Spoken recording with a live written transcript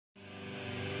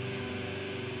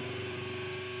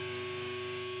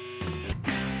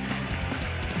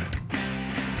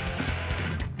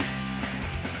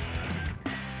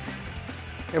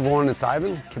Hey everyone, it's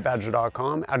Ivan,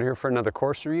 kitbadger.com, out here for another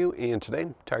course review, and today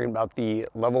I'm talking about the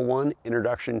Level 1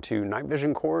 Introduction to Night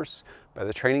Vision course by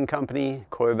the training company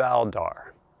Cuyval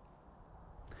Dar.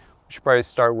 We should probably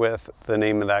start with the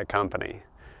name of that company,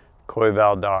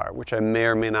 Cuyval Dar, which I may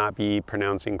or may not be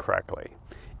pronouncing correctly.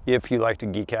 If you like to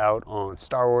geek out on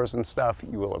Star Wars and stuff,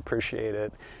 you will appreciate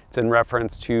it. It's in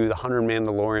reference to the 100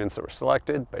 Mandalorians that were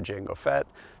selected by Jango Fett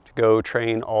to go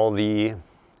train all the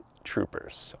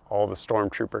troopers, all the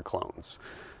stormtrooper clones.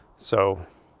 So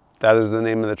that is the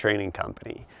name of the training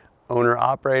company. Owner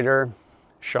operator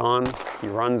Sean, he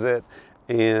runs it,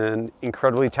 and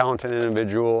incredibly talented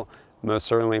individual, most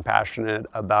certainly passionate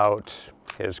about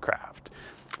his craft.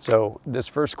 So this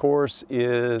first course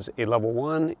is a level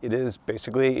 1. It is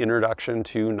basically introduction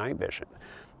to night vision.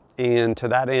 And to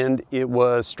that end, it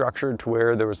was structured to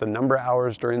where there was a number of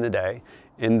hours during the day.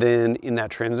 And then in that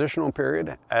transitional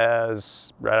period,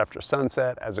 as right after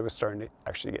sunset, as it was starting to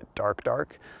actually get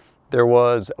dark, there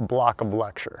was a block of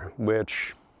lecture,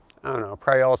 which, I don't know,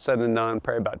 probably all said and done,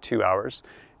 probably about 2 hours,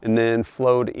 and then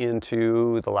flowed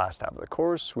into the last half of the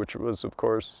course, which was, of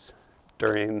course,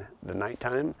 during the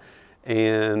nighttime.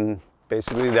 And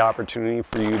basically the opportunity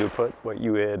for you to put what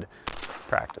you had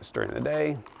practiced during the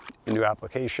day into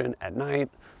application at night,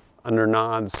 under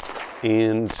nods,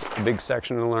 and a big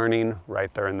section of learning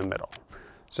right there in the middle.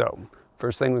 So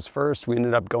first thing was first, we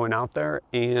ended up going out there,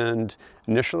 and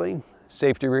initially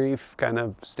safety brief, kind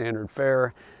of standard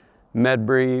fare, med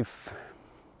brief,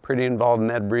 pretty involved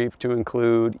med brief to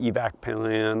include evac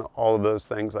plan, all of those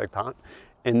things like that.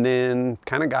 And then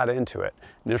kind of got into it,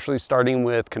 initially starting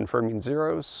with confirming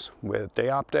zeros with day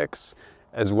optics,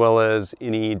 as well as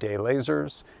any day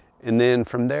lasers. And then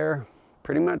from there,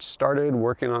 pretty much started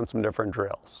working on some different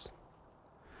drills.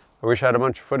 I wish I had a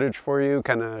bunch of footage for you,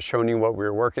 kind of showing you what we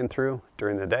were working through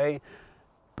during the day,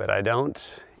 but I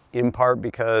don't, in part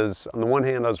because on the one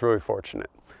hand, I was really fortunate.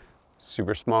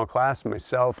 Super small class,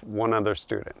 myself, one other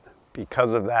student.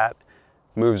 Because of that,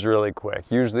 moves really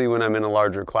quick. Usually when I'm in a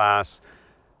larger class,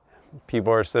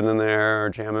 people are sitting there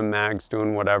jamming mags,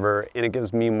 doing whatever, and it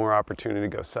gives me more opportunity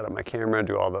to go set up my camera,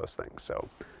 do all those things. So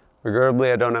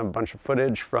regrettably, I don't have a bunch of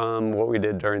footage from what we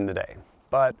did during the day,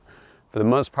 but for the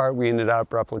most part, we ended up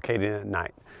replicating it at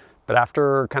night. But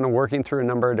after kind of working through a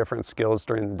number of different skills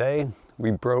during the day,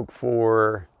 we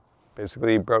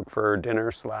basically broke for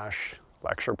dinner /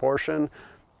 lecture portion.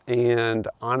 And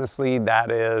honestly,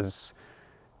 that's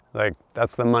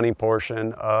the money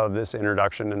portion of this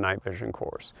introduction to night vision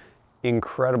course.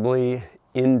 Incredibly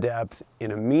in-depth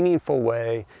in a meaningful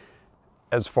way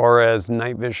as far as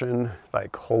night vision,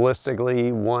 like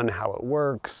holistically, one, how it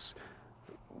works,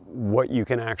 what you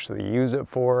can actually use it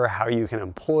for, how you can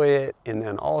employ it, and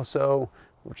then also,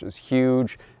 which is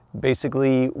huge,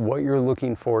 basically what you're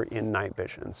looking for in night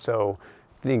vision. So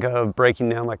think of breaking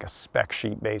down like a spec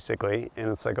sheet basically, and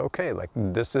it's like, okay, like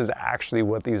this is actually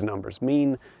what these numbers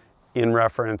mean in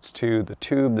reference to the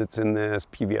tube that's in this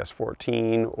PVS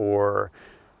 14 or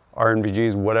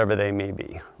RNVGs, whatever they may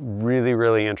be. Really,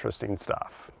 really interesting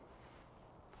stuff.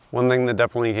 One thing that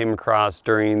definitely came across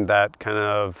during that kind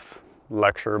of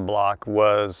lecture block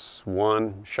was,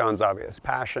 one, Sean's obvious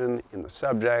passion in the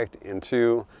subject, and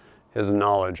two, his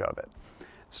knowledge of it.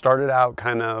 Started out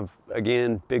kind of,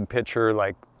 again, big picture,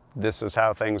 like this is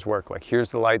how things work. Like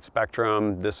here's the light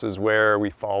spectrum, this is where we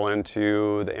fall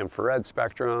into the infrared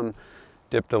spectrum,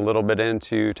 dipped a little bit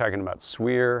into talking about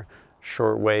SWIR,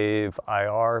 shortwave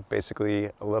IR, basically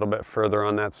a little bit further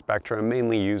on that spectrum,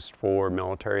 mainly used for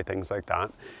military, things like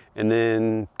that. And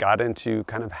then got into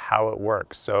kind of how it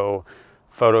works. So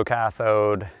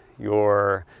photocathode,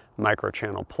 your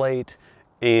microchannel plate,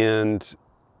 and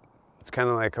it's kind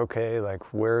of like, okay, like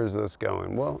where is this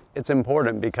going? Well, it's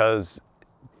important because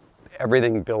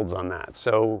everything builds on that.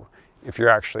 So if you're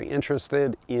actually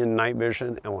interested in night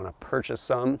vision and want to purchase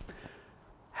some,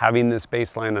 having this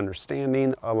baseline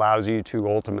understanding allows you to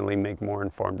ultimately make more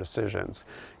informed decisions.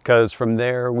 Because from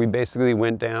there, we basically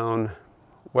went down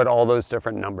what all those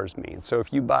different numbers mean. So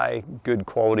if you buy good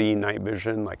quality night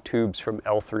vision, like tubes from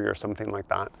L3 or something like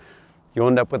that, you'll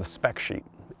end up with a spec sheet.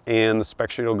 And the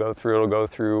spec sheet will go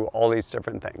through all these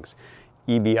different things.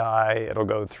 EBI, it'll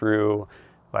go through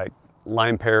like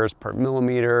line pairs per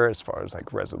millimeter as far as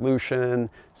like resolution,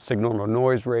 signal to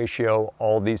noise ratio,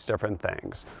 all these different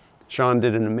things. Sean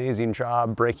did an amazing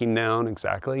job breaking down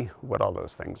exactly what all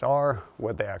those things are,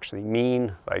 what they actually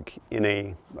mean, like in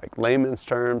a layman's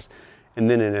terms. And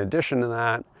then in addition to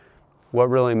that, what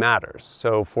really matters.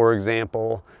 So for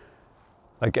example,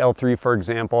 like L3, for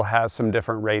example, has some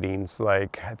different ratings,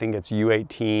 like I think it's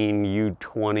U18,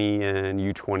 U20, and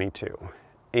U22.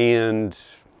 And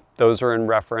those are in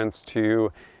reference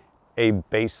to a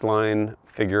baseline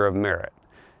figure of merit.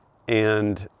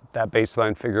 And that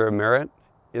baseline figure of merit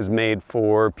is made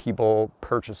for people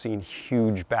purchasing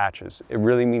huge batches. It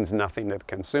really means nothing to the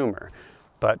consumer.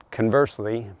 But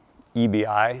conversely,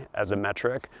 EBI as a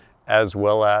metric, as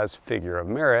well as figure of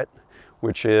merit,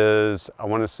 which is, I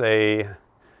want to say,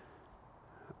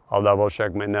 I'll double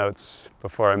check my notes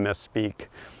before I misspeak,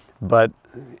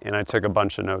 and I took a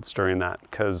bunch of notes during that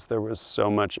because there was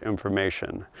so much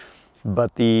information.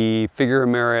 But the figure of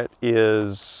merit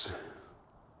is,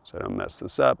 so I don't mess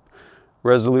this up,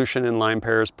 resolution in line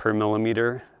pairs per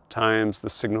millimeter times the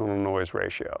signal to noise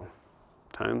ratio,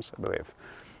 times, I believe.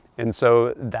 And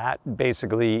so that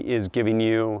basically is giving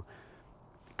you,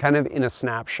 kind of in a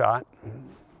snapshot,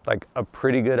 like a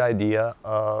pretty good idea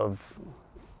of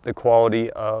the quality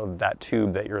of that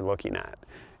tube that you're looking at.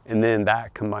 And then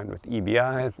that combined with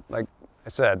EBI, like I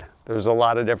said, there's a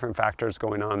lot of different factors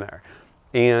going on there.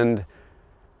 And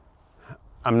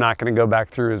I'm not going to go back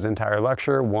through his entire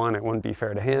lecture. One, it wouldn't be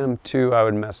fair to him. Two, I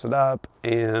would mess it up.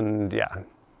 And yeah,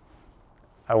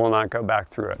 I will not go back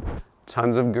through it.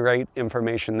 Tons of great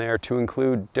information there to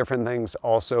include different things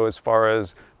also as far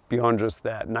as beyond just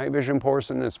that night vision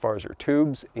portion, as far as your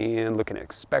tubes and looking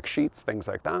at spec sheets, things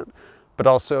like that, but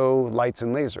also lights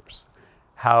and lasers.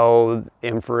 How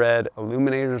infrared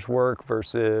illuminators work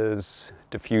versus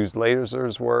diffused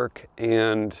lasers work,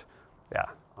 and yeah,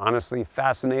 honestly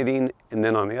fascinating. And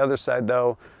then on the other side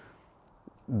though,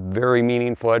 very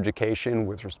meaningful education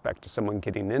with respect to someone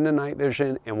getting into night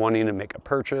vision and wanting to make a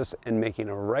purchase and making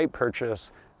a right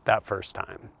purchase that first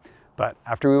time. But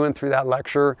after we went through that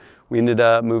lecture, we ended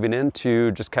up moving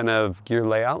into just kind of gear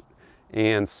layout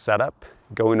and setup,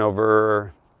 going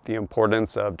over the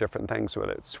importance of different things,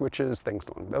 whether it's switches, things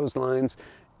along those lines.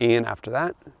 And after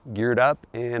that, geared up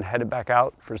and headed back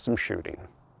out for some shooting.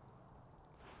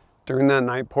 During that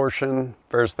night portion,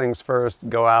 first things first,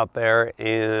 go out there,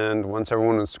 and once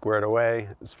everyone was squared away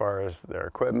as far as their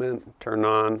equipment, turned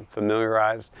on,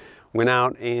 familiarized, went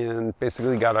out and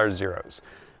basically got our zeros.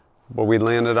 What we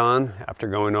landed on after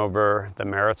going over the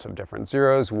merits of different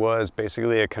zeros was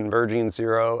basically a converging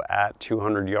zero at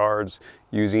 200 yards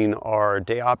using our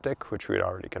day optic, which we had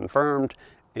already confirmed,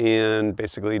 and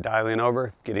basically dialing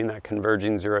over, getting that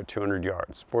converging zero at 200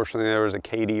 yards. Fortunately, there was a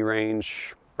KD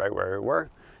range right where we were,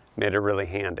 made it really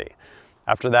handy.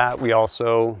 After that, we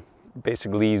also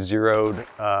basically zeroed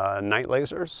night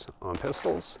lasers on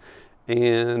pistols,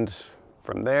 and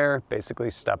from there, basically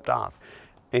stepped off.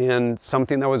 And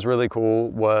something that was really cool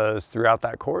was throughout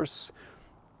that course,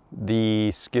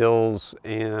 the skills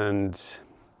and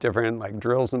different like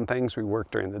drills and things we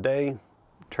worked during the day,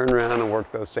 turn around and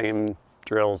work those same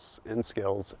drills and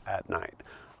skills at night.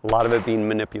 A lot of it being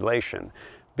manipulation,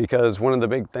 because one of the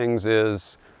big things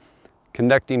is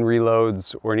conducting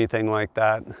reloads or anything like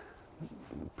that,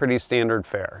 pretty standard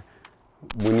fare.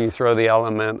 When you throw the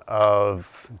element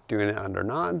of doing it under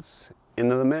nods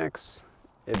into the mix,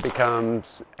 it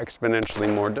becomes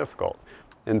exponentially more difficult.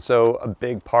 And so a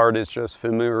big part is just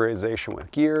familiarization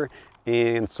with gear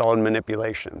and solid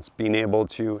manipulations, being able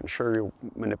to ensure you're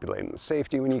manipulating the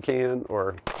safety when you can,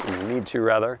 or when you need to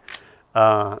rather,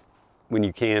 when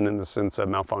you can in the sense of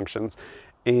malfunctions.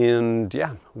 And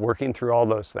yeah, working through all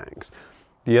those things.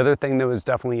 The other thing that was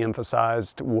definitely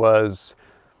emphasized was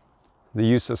the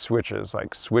use of switches,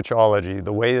 like switchology,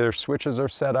 the way their switches are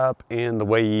set up and the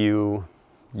way you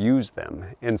use them.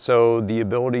 And so the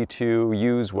ability to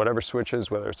use whatever switches,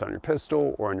 whether it's on your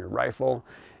pistol or on your rifle,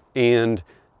 and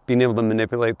being able to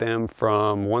manipulate them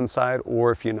from one side,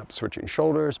 or if you end up switching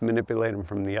shoulders, manipulate them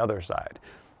from the other side.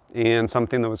 And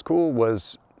something that was cool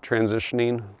was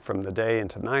transitioning from the day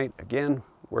into night, again,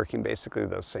 working basically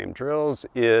those same drills,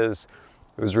 it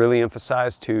was really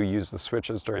emphasized to use the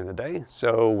switches during the day.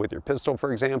 So with your pistol,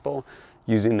 for example,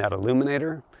 using that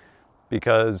illuminator,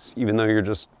 because even though you're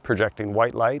just projecting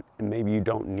white light and maybe you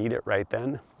don't need it right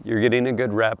then, you're getting a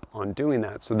good rep on doing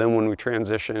that. So then when we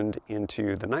transitioned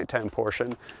into the nighttime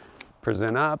portion,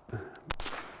 present up,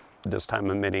 this time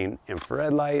emitting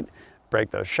infrared light,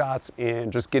 break those shots,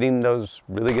 and just getting those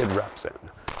really good reps in.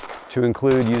 To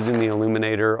include using the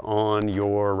illuminator on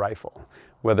your rifle,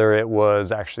 whether it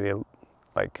was actually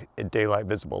like a daylight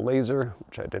visible laser,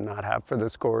 which I did not have for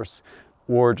this course,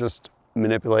 or just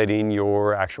manipulating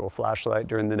your actual flashlight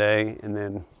during the day and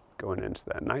then going into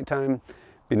that nighttime,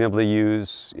 being able to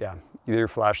use, either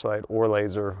flashlight or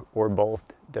laser or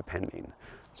both, depending.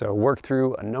 So work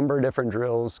through a number of different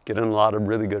drills, get in a lot of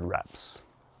really good reps.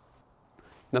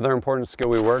 Another important skill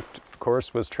we worked, of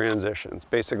course, was transitions.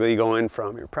 Basically going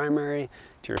from your primary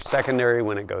to your secondary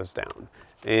when it goes down.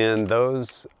 And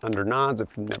those under nods, if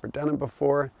you've never done it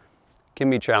before, can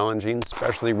be challenging,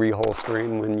 especially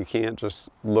reholstering when you can't just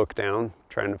look down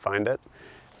trying to find it.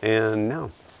 And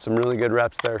no, some really good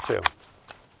reps there too.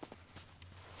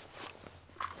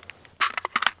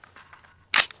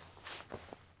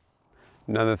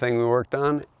 Another thing we worked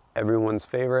on, everyone's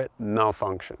favorite,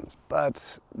 malfunctions.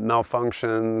 But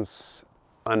malfunctions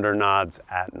under nods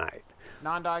at night.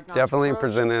 Definitely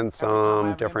presented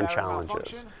some different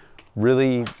challenges.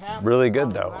 Really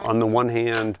good though. On the one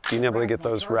hand, being able to get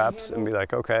those reps and be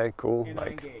like, okay, cool,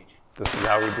 like this is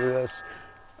how we do this.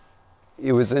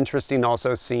 It was interesting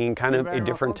also seeing kind of a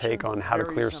different take on how to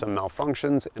clear some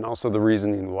malfunctions and also the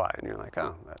reasoning why. And you're like,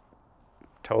 oh, that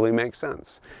totally makes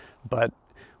sense. But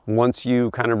once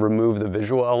you kind of remove the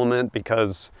visual element,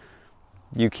 because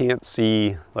you can't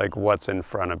see like what's in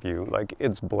front of you, like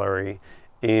it's blurry,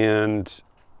 and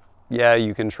yeah,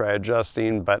 you can try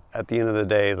adjusting, but at the end of the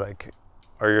day, like,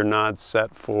 are your nods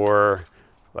set for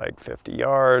like 50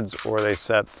 yards or are they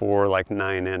set for like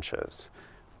 9 inches?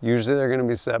 Usually they're gonna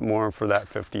be set more for that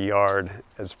 50 yard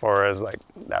as far as like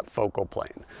that focal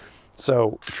plane.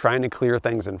 So trying to clear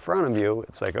things in front of you,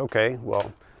 it's like, okay,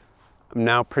 well, I'm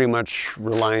now pretty much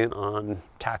reliant on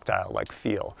tactile, like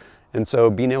feel. And so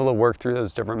being able to work through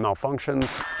those different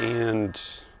malfunctions and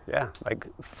yeah, like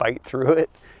fight through it,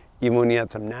 even when you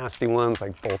had some nasty ones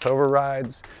like bolt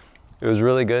overrides, it was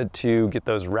really good to get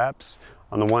those reps.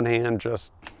 On the one hand,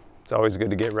 just it's always good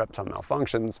to get reps on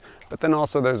malfunctions, but then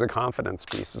also there's a confidence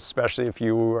piece, especially if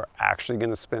you were actually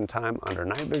gonna spend time under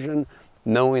night vision,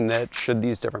 knowing that should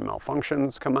these different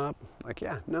malfunctions come up, like,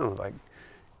 yeah, no, like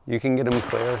you can get them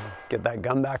clear, get that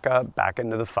gun back up, back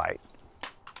into the fight.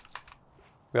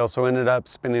 We also ended up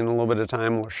spending a little bit of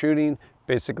time while shooting,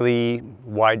 basically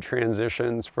wide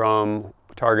transitions from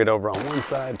a target over on one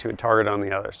side to a target on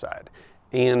the other side,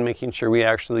 and making sure we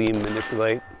actually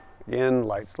manipulate, again,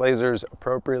 lights, lasers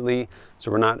appropriately,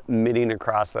 so we're not emitting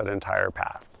across that entire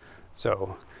path.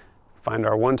 So find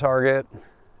our one target,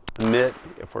 emit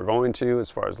if we're going to, as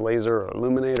far as laser or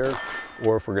illuminator,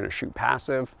 or if we're gonna shoot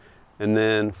passive, and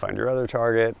then find your other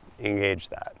target, engage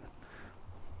that.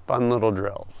 Fun little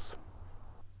drills.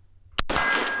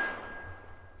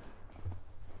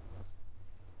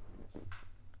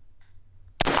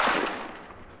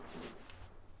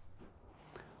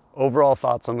 Overall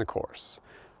thoughts on the course.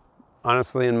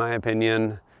 Honestly, in my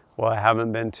opinion, while I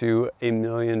haven't been to a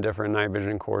million different night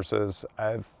vision courses,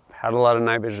 I've had a lot of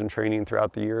night vision training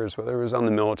throughout the years, whether it was on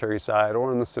the military side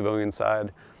or on the civilian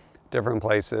side, different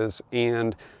places.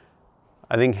 And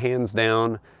I think hands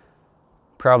down,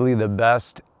 probably the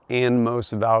best and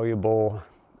most valuable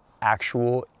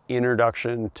actual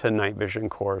introduction to night vision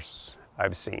course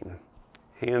I've seen,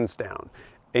 hands down.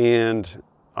 And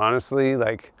honestly,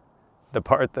 like the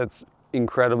part that's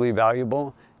incredibly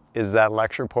valuable is that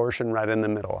lecture portion right in the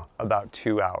middle, about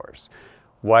 2 hours.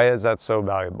 Why is that so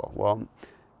valuable? Well,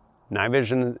 night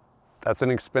vision, that's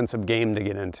an expensive game to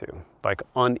get into, like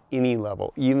on any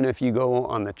level. Even if you go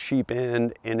on the cheap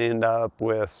end and end up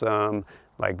with some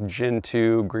like Gen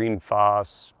 2 green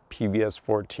phos PVS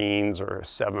 14s or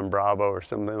 7 Bravo or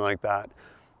something like that,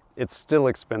 it's still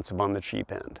expensive on the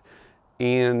cheap end.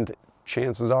 And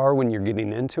chances are when you're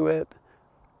getting into it,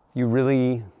 you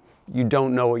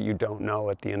don't know what you don't know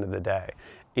at the end of the day.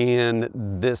 And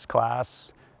this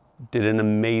class did an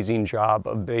amazing job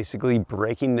of basically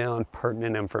breaking down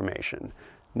pertinent information.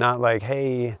 Not like,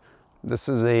 hey, this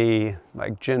is a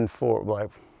like Gen 4.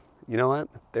 Like, you know what?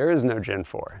 There is no Gen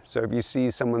 4. So if you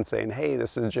see someone saying, hey,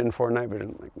 this is Gen 4 night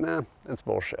vision, like, nah, that's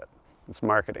bullshit. It's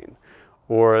marketing.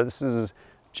 Or this is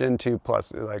Gen 2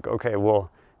 plus. Like, okay,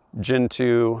 well, Gen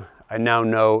 2, I now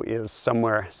know is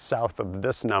somewhere south of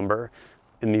this number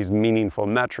in these meaningful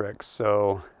metrics.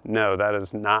 So no, that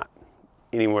is not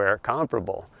anywhere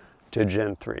comparable to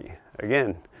Gen 3.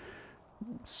 Again,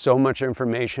 so much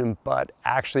information, but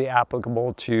actually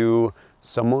applicable to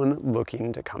someone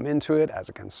looking to come into it as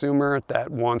a consumer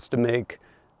that wants to make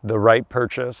the right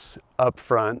purchase up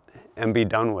front and be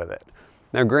done with it.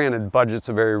 Now granted, budget's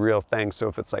a very real thing. So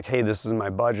if it's like, hey, this is my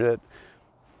budget,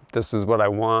 this is what I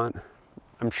want,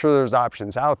 I'm sure there's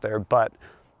options out there, but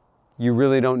you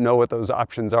really don't know what those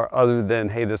options are other than,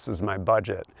 hey, this is my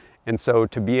budget. And so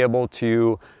to be able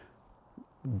to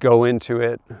go into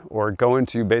it, or go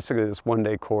into basically this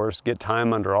one-day course, get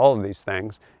time under all of these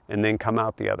things, and then come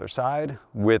out the other side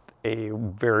with a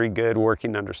very good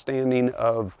working understanding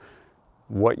of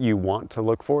what you want to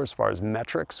look for as far as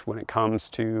metrics when it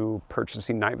comes to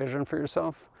purchasing night vision for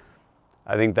yourself,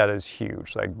 I think that is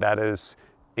huge. Like, that is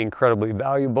incredibly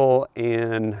valuable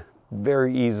and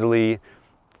very easily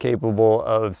capable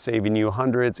of saving you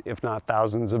hundreds, if not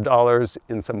thousands of dollars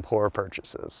in some poor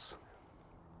purchases.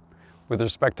 With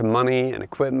respect to money and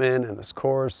equipment and this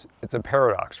course, it's a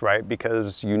paradox, right?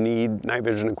 Because you need night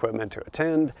vision equipment to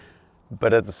attend,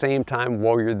 but at the same time,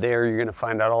 while you're there, you're gonna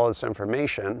find out all this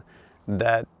information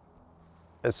that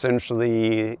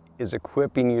essentially is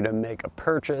equipping you to make a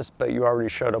purchase, but you already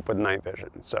showed up with night vision.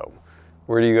 So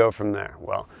where do you go from there?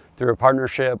 Well, through a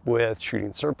partnership with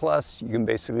Shooting Surplus, you can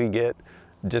basically get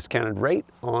a discounted rate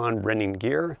on renting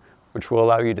gear, which will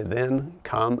allow you to then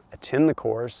come attend the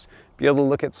course, be able to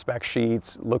look at spec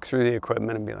sheets, look through the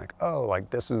equipment and be like, oh, like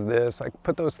this is this, like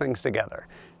put those things together.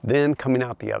 Then coming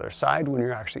out the other side when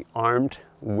you're actually armed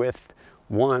with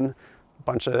one,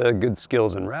 bunch of good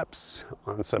skills and reps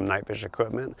on some night vision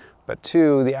equipment, but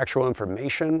two, the actual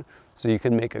information so you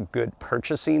can make a good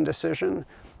purchasing decision.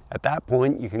 At that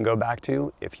point, you can go back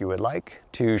to, if you would like,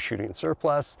 to Shooting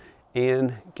Surplus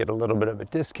and get a little bit of a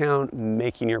discount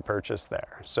making your purchase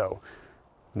there. So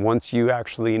once you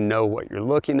actually know what you're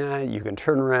looking at, you can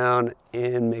turn around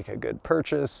and make a good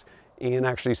purchase and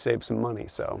actually save some money.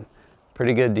 So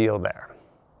pretty good deal there.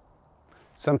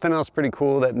 Something else pretty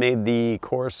cool that made the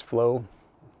course flow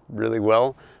really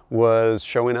well was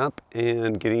showing up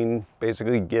and getting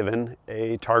basically given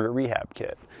a target rehab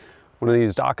kit. One of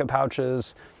these DACA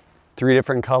pouches, 3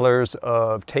 different colors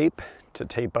of tape to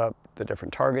tape up the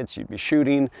different targets you'd be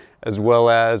shooting, as well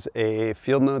as a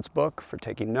field notes book for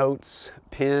taking notes,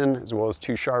 pen, as well as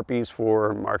 2 Sharpies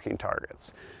for marking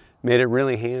targets. Made it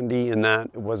really handy in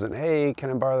that it wasn't, hey, can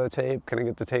I borrow the tape? Can I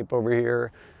get the tape over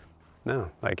here?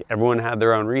 No, like everyone had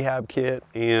their own rehab kit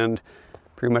and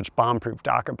pretty much bomb-proof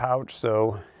DACA pouch,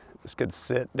 so this could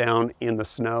sit down in the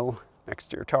snow next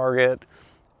to your target.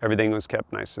 Everything was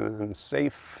kept nice and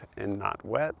safe and not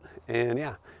wet, and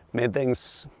yeah, made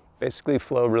things basically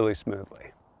flow really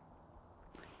smoothly.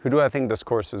 Who do I think this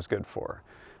course is good for?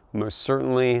 Most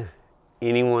certainly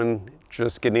anyone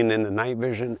just getting into night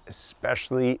vision,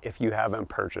 especially if you haven't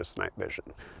purchased night vision.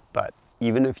 But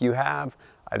even if you have,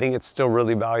 I think it's still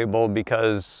really valuable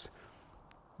because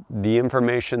the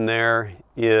information there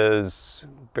is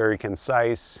very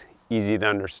concise, easy to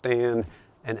understand,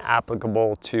 and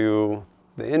applicable to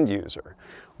the end user.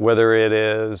 Whether it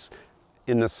is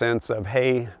in the sense of,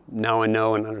 hey, now I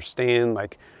know and understand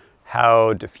like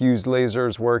how diffuse laser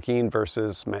is working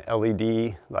versus my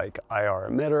LED like IR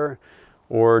emitter,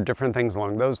 or different things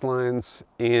along those lines.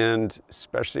 And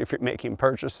especially if you're making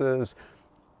purchases,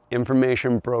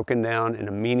 information broken down in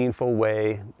a meaningful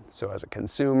way. So as a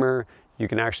consumer, you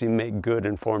can actually make good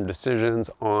informed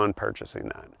decisions on purchasing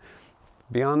that.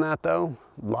 Beyond that though,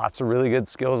 lots of really good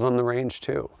skills on the range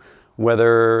too.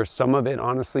 Whether some of it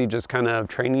honestly just kind of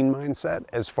training mindset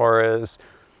as far as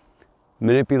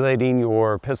manipulating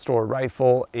your pistol or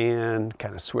rifle and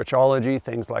kind of switchology,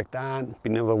 things like that,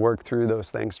 being able to work through those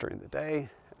things during the day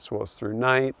as well as through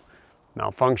night,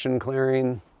 malfunction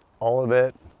clearing, all of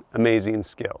it, amazing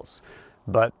skills.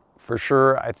 But for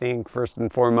sure, I think first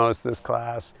and foremost, this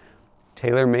class,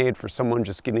 tailor-made for someone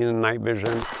just getting into night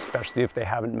vision, especially if they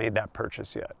haven't made that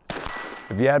purchase yet.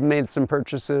 If you have made some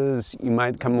purchases, you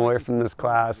might come away from this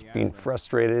class being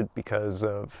frustrated because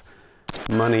of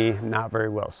money not very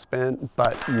well spent,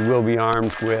 but you will be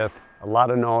armed with a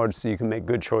lot of knowledge so you can make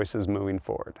good choices moving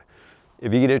forward.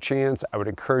 If you get a chance, I would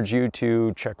encourage you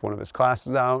to check one of his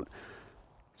classes out.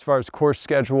 As far as course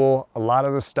schedule, a lot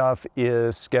of the stuff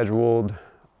is scheduled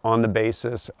on the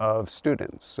basis of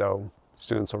students. So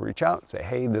students will reach out and say,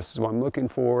 hey, this is what I'm looking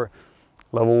for,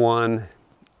 level 1,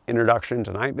 introduction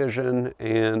to night vision,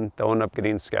 and they'll end up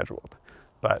getting scheduled.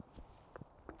 But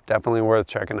definitely worth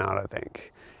checking out, I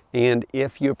think. And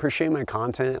if you appreciate my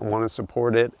content and want to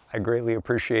support it, I greatly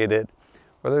appreciate it.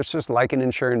 Whether it's just liking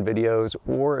and sharing videos,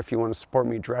 or if you want to support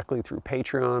me directly through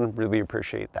Patreon, really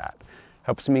appreciate that.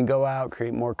 Helps me go out,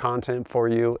 create more content for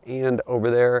you, and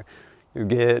over there, you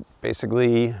get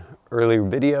basically early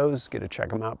videos, get to check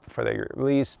them out before they get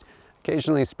released.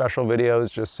 Occasionally special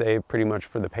videos just saved pretty much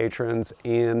for the patrons,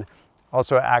 and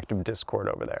also an active Discord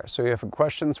over there. So if you have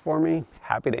questions for me,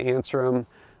 happy to answer them.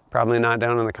 Probably not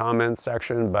down in the comments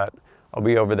section, but I'll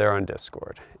be over there on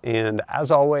Discord. And as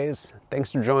always,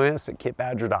 thanks for joining us at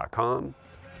kitbadger.com.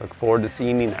 Look forward to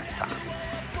seeing you next time.